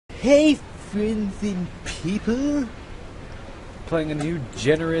Hey, friends and people! Playing a new,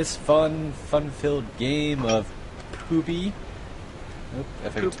 generous, fun-filled game of Poopy. Oop,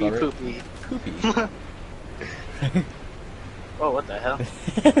 Poopy. Poopy. Oh, what the hell?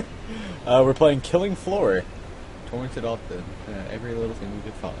 We're playing Killing Floor. Torrented off every little thing we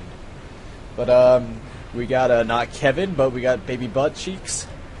could find. But, we got, not Kevin, but we got Baby Butt Cheeks.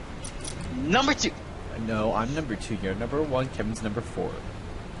 Number 2. No, I'm number 2. You're number 1, Kevin's number 4.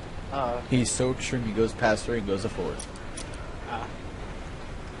 He's so extreme he goes past 3 and goes to 4.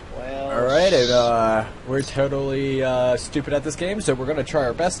 Well... Alright, and we're totally stupid at this game, so we're gonna try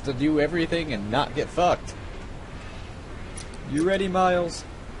our best to do everything and not get fucked. You ready, Miles?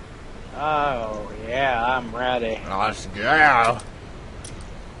 Oh, yeah, I'm ready. Let's go!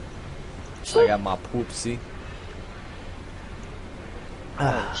 I got my poopsie.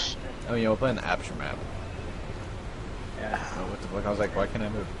 Oh, shit. Oh yeah, we're playing the Aperture map. Yeah. Oh, what the fuck? I was like, why can't I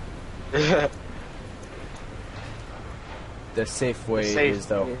move? The safe way is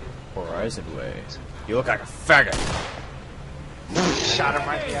the Horizon way. You look like a faggot. Shot him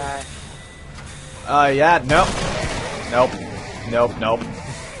right in the eye. Yeah, nope. Nope. Nope, nope.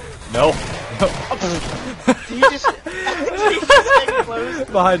 Nope. Did you just get close?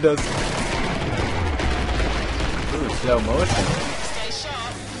 Behind us. Ooh, slow motion. Stay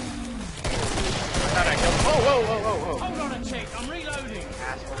sharp. Whoa. Hold on a tick, I'm reloading.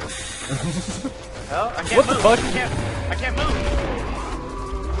 Oh, I can't What the move. fuck? I can't move.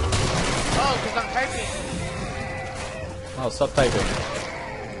 Oh, because I'm typing. Oh, stop typing.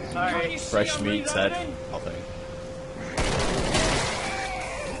 Sorry. Fresh meat set. I'll think.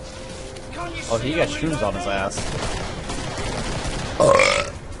 Oh, he got shrooms on his ass.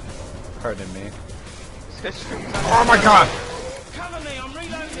 Pardon me. Oh my god! Cover me, I'm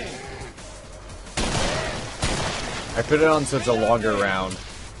reloading. I put it on so it's a longer round. So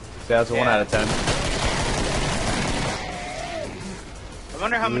that's a 1 out of 10. I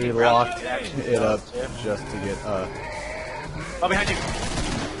wonder how many We rounds locked it actually it up goes to. just to get, Oh, behind you.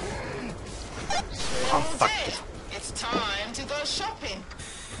 Oh, fuck. It's time to go shopping.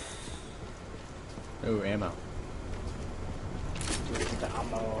 Ooh, ammo.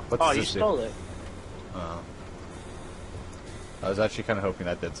 What's Oh, this you do? stole it. I was actually kind of hoping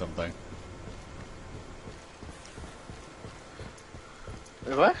that did something.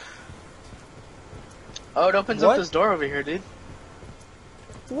 Wait, what? Oh, it opens What? up this door over here, dude.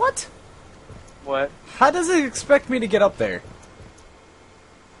 What? What? How does it expect me to get up there?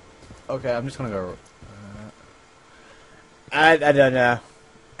 Okay, I'm just gonna go... I don't know.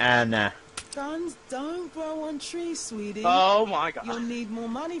 Nah. Guns don't grow on trees, sweetie. Oh my god. You'll need more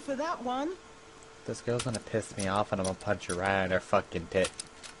money for that one. This girl's gonna piss me off and I'm gonna punch her right in her fucking tit.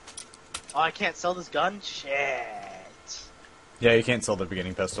 Oh, I can't sell this gun? Shit. Yeah, you can't sell the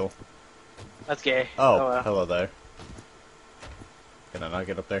beginning pistol. That's gay. Oh, well. hello there. Can I not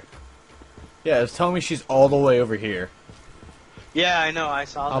get up there? Yeah, it's telling me she's all the way over here. Yeah, I know, I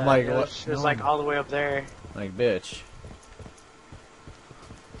saw that. I'm like, It what? was, it was No. like all the way up there. Like, bitch.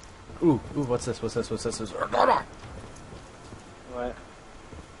 Ooh, what's this? What?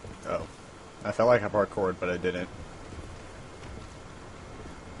 Oh. I felt like I parkoured, but I didn't.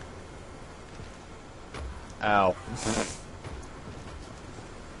 Ow.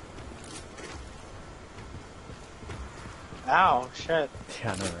 Ow, shit.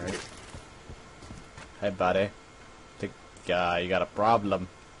 Yeah, I know, right? Hey, buddy. Think, you got a problem.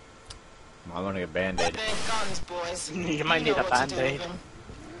 I'm gonna get band-aid. Big guns, boys. You might need know a what to do band-aid. with them.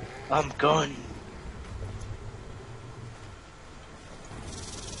 I'm gone.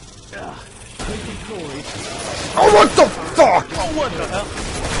 Oh, what the fuck? Oh, what the hell?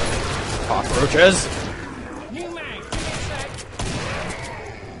 Cockroaches? New mag, give me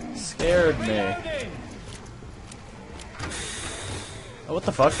a sec. Scared me. Reloading. Oh, what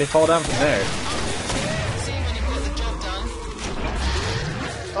the fuck? They fall down from there. See when you got the job done.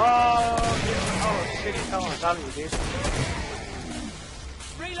 Oh, shit, he fell on top of you, dude.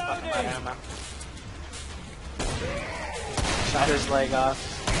 Reloading. I don't know. Shot his leg off.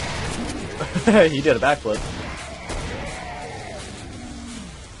 He did a backflip.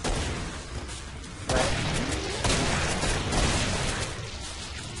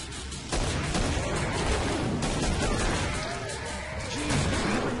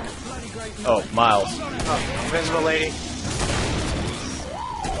 Oh, Miles. Oh, invisible lady.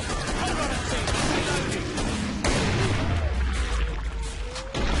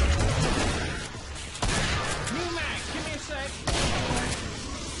 New mag, give me a sec.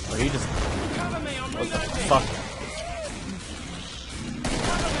 Oh, he just... Cover me, I'm What the reloading. fuck? Cover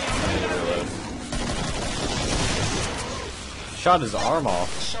me, I'm reloading. shot his arm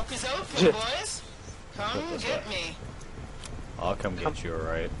off. Shop is open, boys. Come this get way. me. I'll come get you,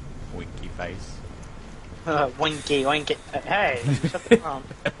 alright? Winky face. Winky, winky. Hey, shut the phone.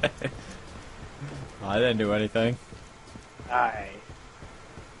 I didn't do anything. Alright.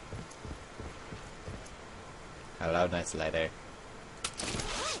 Hello, nice lady.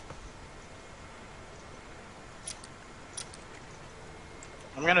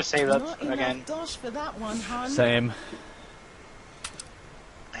 I'm gonna save that Not again. enough dosh for that one, hun. Same.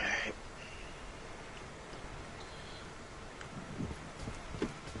 Alright.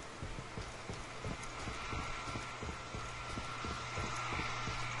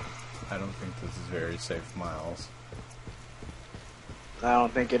 I don't think this is very safe, Miles. I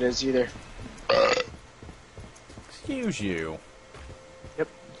don't think it is either. Excuse you.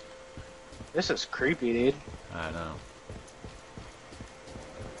 This is creepy, dude. I know.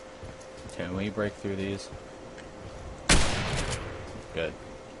 Can we break through these? Good.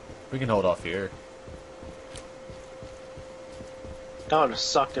 We can hold off here. That would have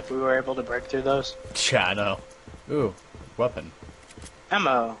sucked if we were able to break through those. Yeah, I know. Ooh, weapon.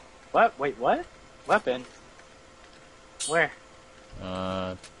 Ammo. What? Wait, what? Weapon? Where?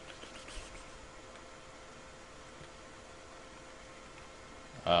 Uh.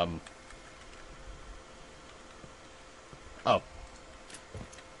 Oh,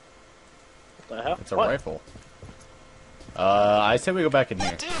 What the hell? it's a What? rifle. I say we go back in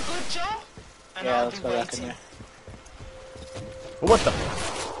here. Do a good job, and Yeah, I'll let's be go back in waiting. there. What the?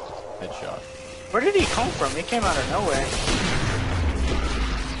 Headshot. Where did he come from? He came out of nowhere.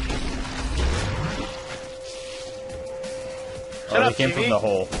 Shut Oh, up, he came Jimmy. from the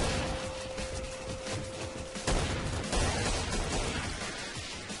hole.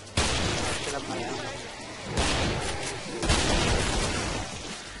 Shut up, my ass.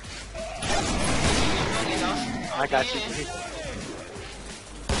 I got you. Jimmy.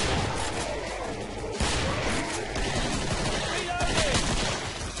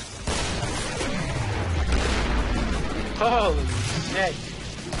 Holy shit.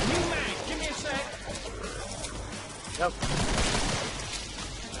 New mag, give me a sec. Yep.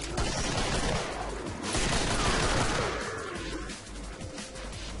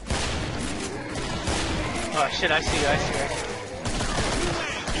 Oh shit, I see you, I see you.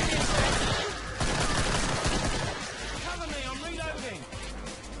 Cover me, I'm reloading.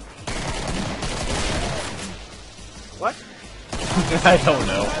 What? I don't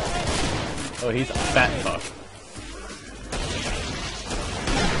know. Oh, he's a fat fuck.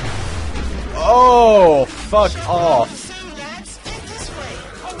 Oh, fuck off. Soon, lads. Get this way.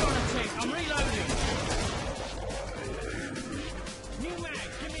 Hold on a tick, I'm reloading. New mag,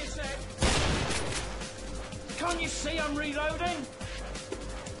 give me a sec. Can't you see I'm reloading?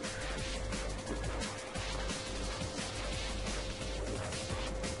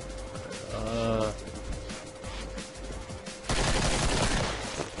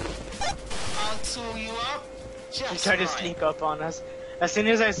 I'll tool you up. She Just tried to right. sneak up on us. As soon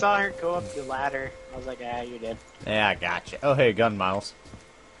as I saw her go up the ladder, I was like, ah, you're dead. Yeah, I gotcha. Oh, hey, gun, Miles.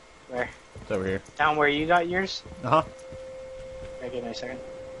 Where? It's over here. Down where you got yours? Uh-huh. Okay, give me a second.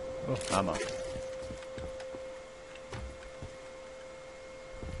 Oh, I'm up.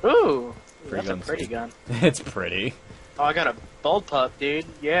 Ooh! Free That's a gun pretty suit. gun. It's pretty. Oh, I got a bullpup, dude.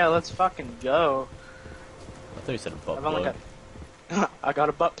 Yeah, let's fucking go. I thought you said a butt I've only plug. got... I got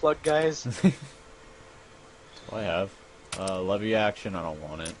a butt plug, guys. I have. Levy action, I don't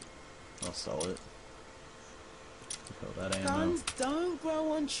want it. I'll sell it. Kill that ammo. Guns don't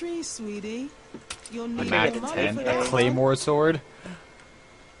grow on trees, sweetie. You'll A need Mac your money 10, for a that one. claymore sword.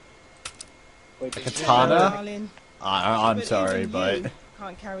 Wait, did you katana? know- Darling. I'm But sorry, even but you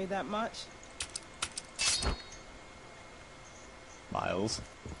can't carry that much. Miles.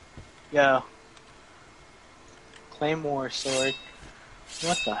 Yo. Claymore sword.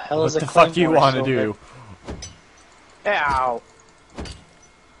 What the hell What is a the fuck do you claymore want to sword? do? Ow!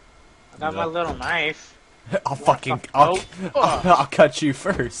 I got my Yeah. little knife. I'll fucking. I'll, I'll cut you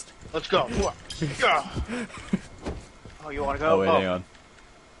first. Let's go. Yeah. Oh, you wanna go? Oh wait, hang on.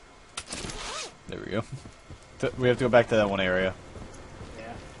 There we go. We have to go back to that one area.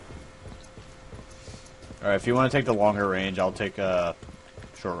 Yeah. Alright, if you want to take the longer range, I'll take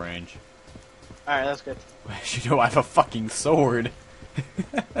short range. Alright, that's good. You know I have a fucking sword. Do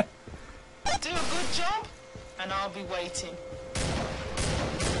a good job, and I'll be waiting.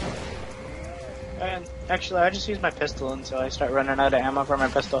 And actually, I just used my pistol until I start running out of ammo for my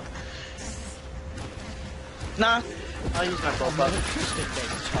pistol. Nah, I'll use my bullpup.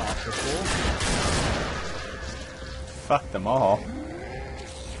 Fuck them all.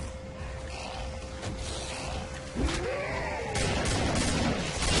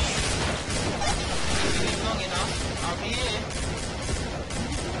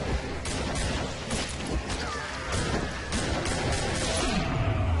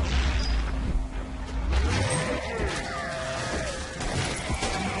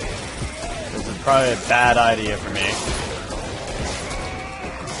 Probably a bad idea for me.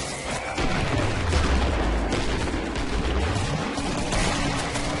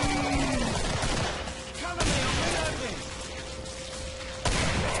 Cover me, I'm reloading.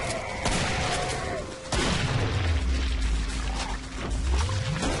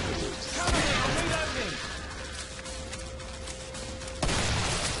 Cover me, I'm reloading.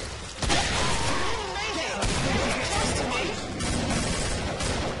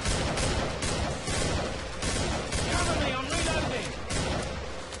 Cover me, I'm reloading.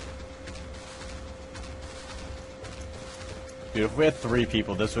 Dude, if we had 3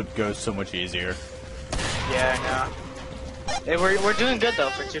 people, this would go so much easier. Yeah, I know. Hey, we're doing good though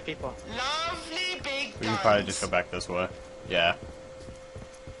for 2 people. Lovely big We can probably just go back this way. Yeah,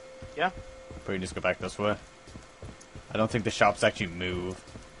 Yeah. we can just go back this way. I don't think the shops actually move.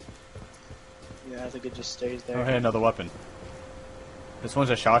 Yeah, I think it just stays there. Oh, hey, another weapon. This one's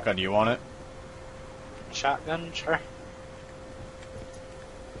a shotgun. Do you want it? Shotgun, sure.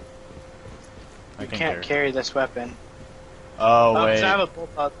 I You can can't carry this weapon. Oh, Oh, wait. 'cause I have a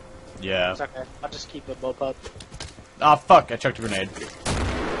bullpup. Yeah. It's okay. I'll just keep a bullpup. Ah, fuck. I chucked a grenade.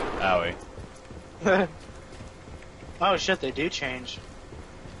 Owie. Oh shit, they do change.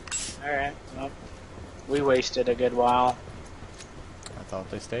 Alright, well, we wasted a good while. I thought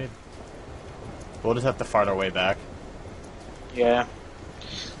they stayed. We'll just have to fight our way back. Yeah.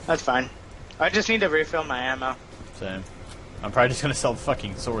 That's fine. I just need to refill my ammo. Same. I'm probably just gonna sell the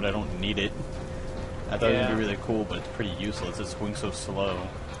fucking sword. I don't need it. I thought it Yeah. would be really cool, but it's pretty useless. It swings so slow.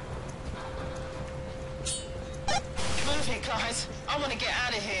 Move it, guys. I want to get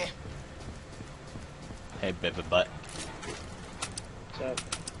out of here. Hey, baby butt. So,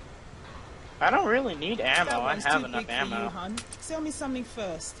 I don't really need ammo. That I one's have too enough big for you, ammo. hun. Sell me something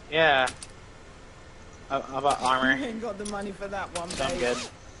first. Yeah. How about You armor? ain't got the money for that one, So I'm babe. good.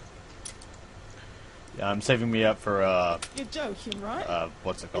 Yeah, I'm saving me up for, You're joking, right?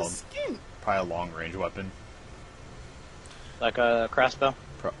 what's it You're called? skint. Probably a long-range weapon. Like a crossbow?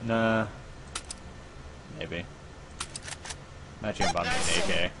 Nah. Maybe. Imagine about an That's some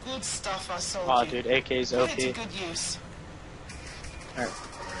AK. good stuff I sold Oh, you. dude, AK's Put OP. it to good use. Alright.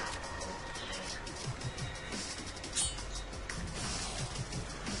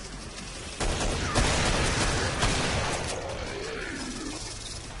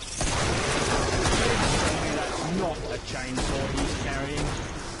 Not a chainsaw he's carrying.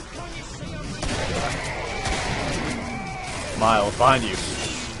 Miles, behind you.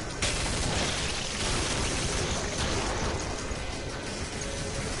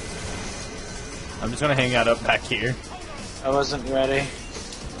 I'm just gonna hang out up back here. I wasn't ready.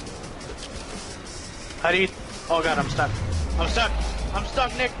 How do you... Oh god, I'm stuck. I'm stuck! I'm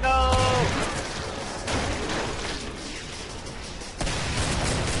stuck, Nick! No!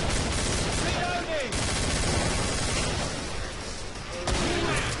 Reloading.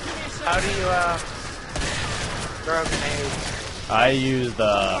 How do you, throw a grenade? I use the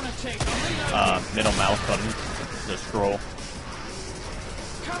On a tick, I'm reloading. middle mouse button, the scroll.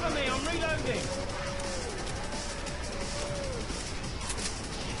 Cover me, I'm reloading.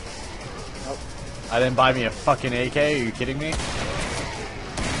 I didn't buy me a fucking AK. Are you kidding me?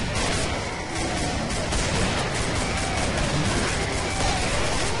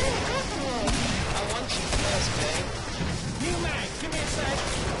 I want you first, babe. New mag, give me a sec.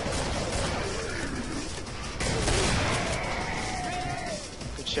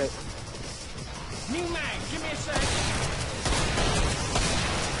 Good shit. New mag, give me a sec.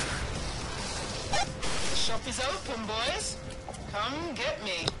 The shop is open, boys. Come get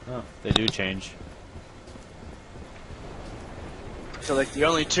me. Oh, they do change. So, like, the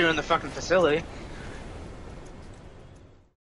only 2 in the fucking facility.